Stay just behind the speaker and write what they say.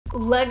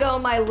Lego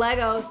my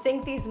Lego.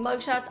 Think these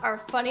mugshots are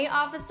funny,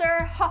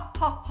 officer? Ha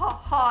ha ha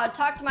ha.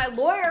 Talk to my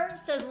lawyer,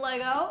 says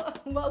Lego.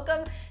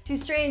 Welcome to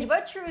Strange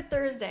But True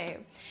Thursday.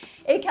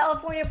 A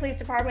California police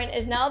department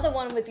is now the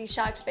one with the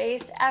shocked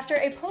face after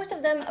a post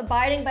of them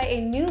abiding by a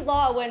new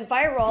law went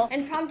viral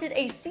and prompted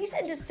a cease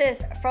and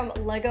desist from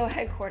Lego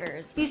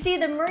headquarters. You see,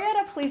 the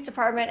Murrieta Police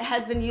Department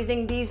has been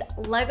using these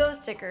Lego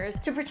stickers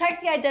to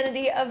protect the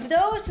identity of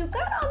those who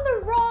got on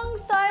the wrong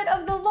side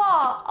of the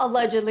law,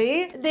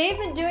 allegedly. They've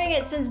been doing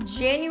it since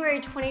January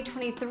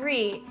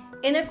 2023.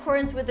 In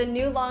accordance with a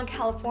new law in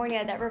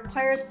California that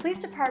requires police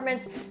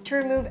departments to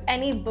remove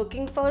any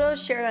booking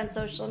photos shared on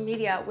social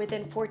media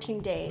within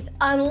 14 days,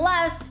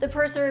 unless the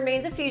person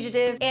remains a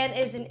fugitive and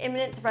is an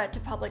imminent threat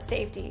to public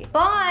safety.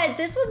 But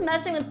this was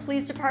messing with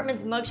police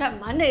departments' mugshot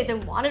Mondays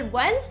and wanted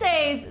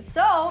Wednesdays,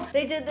 so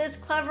they did this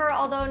clever,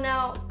 although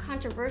now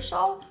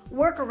controversial,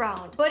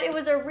 workaround. But it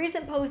was a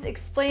recent post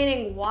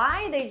explaining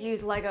why they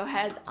use Lego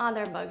heads on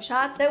their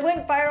mugshots that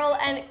went viral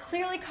and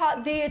clearly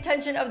caught the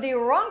attention of the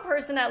wrong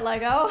person at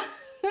Lego.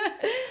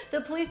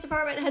 The police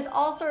department has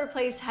also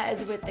replaced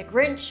heads with the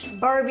Grinch,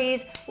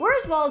 Barbies,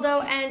 Where's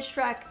Waldo, and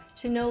Shrek,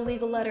 to no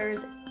legal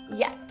letters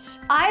yet.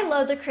 I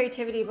love the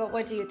creativity, but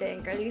what do you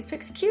think? Are these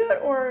pics cute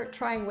or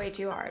trying way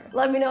too hard?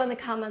 Let me know in the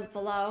comments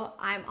below.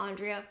 I'm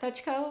Andrea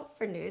Fetchko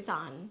for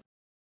NewsON.